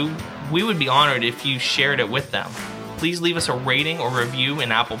would too, we would be honored if you shared it with them. Please leave us a rating or review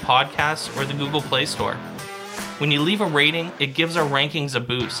in Apple Podcasts or the Google Play Store. When you leave a rating, it gives our rankings a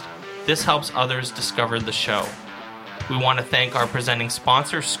boost. This helps others discover the show. We want to thank our presenting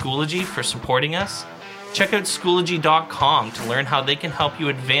sponsor, Schoology, for supporting us. Check out Schoology.com to learn how they can help you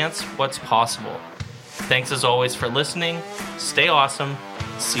advance what's possible. Thanks as always for listening. Stay awesome.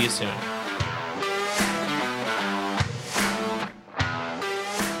 See you soon.